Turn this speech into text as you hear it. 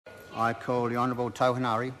I call the Honourable Tau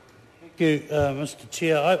Henare. Thank you, Mr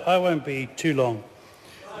Chair. I won't be too long,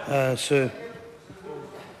 sir.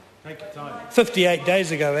 58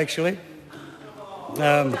 days ago, actually.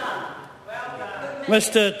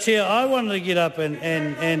 Mr Chair, I wanted to get up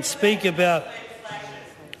and speak about...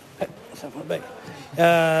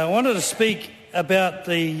 I wanted to speak about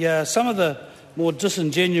some of the more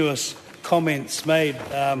disingenuous comments made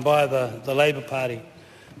by the Labour Party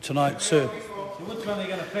tonight, sir. Which one are you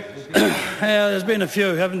going to pick? There's been a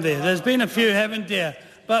few, haven't there? There's been a few, haven't there?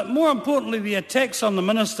 But more importantly, the attacks on the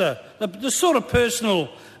Minister, the sort of personal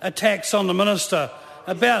attacks on the Minister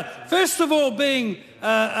about, first of all, being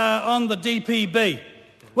on the DPB.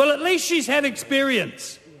 Well, at least she's had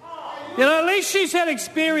experience. You know, at least she's had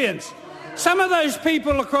experience. Some of those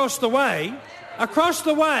people across the way, have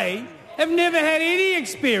never had any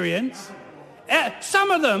experience. Some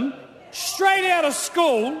of them straight out of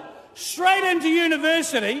school, straight into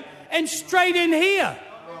university, and straight in here.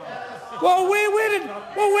 Well,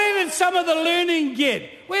 where did some of the learning get?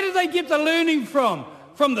 Where did they get the learning from?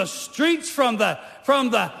 From the streets, from the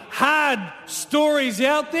hard stories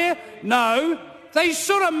out there? No, they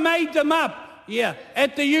sort of made them up,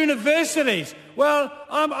 at the universities. Well,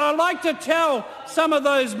 I like to tell some of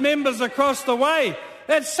those members across the way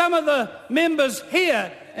that some of the members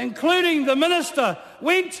here, including the Minister,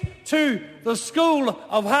 went to the School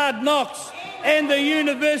of Hard Knocks and the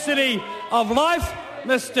University of Life,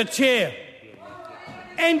 Mr Chair.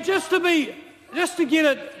 And just to get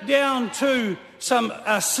it down to some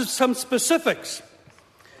specifics,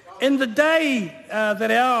 in the day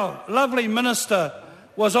that our lovely Minister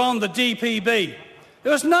was on the DPB,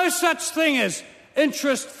 there was no such thing as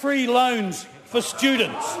interest-free loans for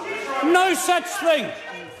students. No such thing.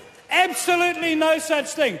 Absolutely no such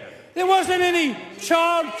thing. There wasn't any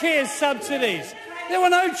childcare subsidies. There were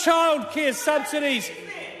no childcare subsidies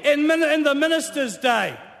in the Minister's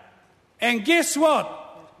day. And guess what?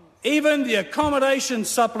 Even the accommodation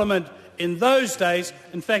supplement in those days,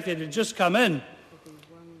 in fact it had just come in,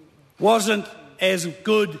 wasn't as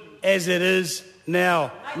good as it is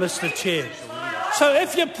now, Mr Chair. So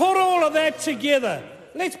if you put all of that together,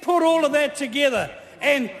 let's put all of that together.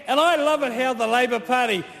 And I love it how the Labour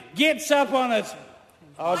Party gets up on its,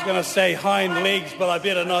 I was going to say hind legs, but I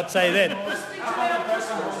better not say that.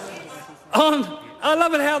 I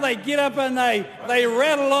love it how they get up and they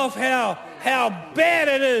rattle off how bad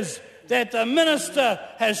it is that the Minister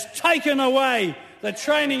has taken away the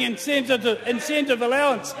training incentive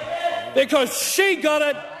allowance because she got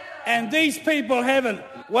it and these people haven't.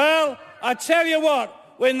 Well, I tell you what,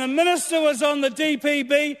 when the Minister was on the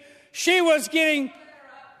DPB, she was getting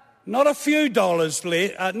not a few dollars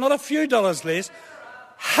less,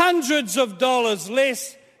 hundreds of dollars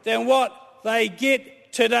less than what they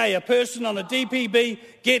get today. A person on a DPB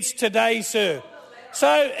gets today, sir.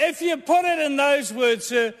 So if you put it in those words,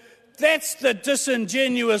 sir, that's the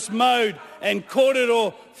disingenuous mode and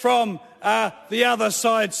corridor from the other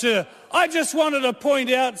side, sir. I just wanted to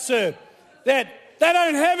point out, sir, that they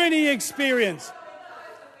don't have any experience.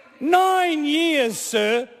 9 years,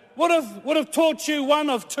 sir, would have taught you one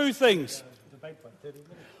of two things.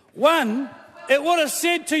 One, it would have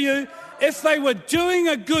said to you, if they were doing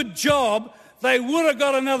a good job, they would have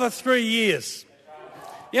got another 3 years.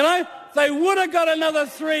 You know, they would have got another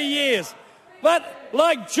 3 years. But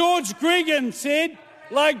like George Gregan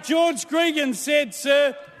said,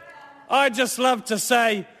 sir, I just love to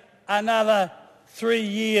say another 3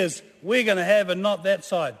 years we're going to have and not that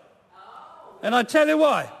side. And I tell you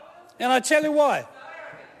why.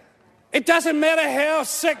 It doesn't matter how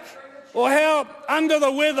sick or how under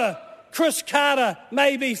the weather Chris Carter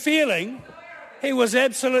may be feeling, he was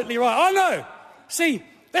absolutely right. I know. See,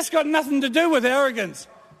 that's got nothing to do with arrogance,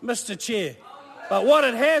 Mr Chair. But what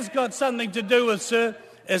it has got something to do with, sir,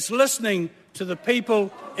 is listening to the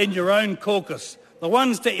people in your own caucus, the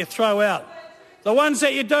ones that you throw out, the ones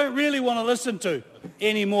that you don't really want to listen to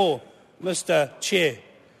anymore, Mr Chair.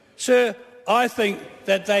 Sir, I think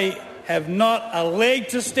that they have not a leg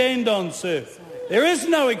to stand on, sir. There is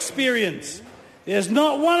no experience. There's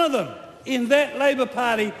not one of them in that Labour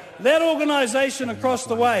Party, that organisation across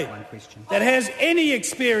the way, that has any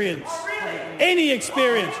experience. Any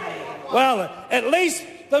experience. Well, at least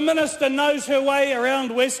the Minister knows her way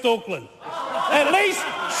around West Auckland. At least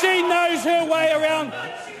she knows her way around,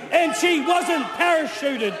 and she wasn't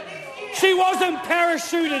parachuted. She wasn't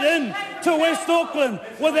parachuted in to West Auckland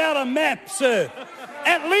without a map, sir.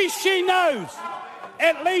 At least she knows.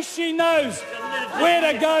 At least she knows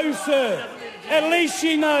where to go, sir. At least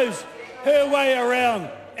she knows her way around,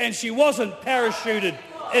 and she wasn't parachuted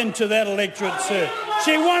into that electorate, sir.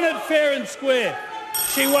 She won it fair and square.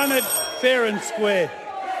 She won it fair and square.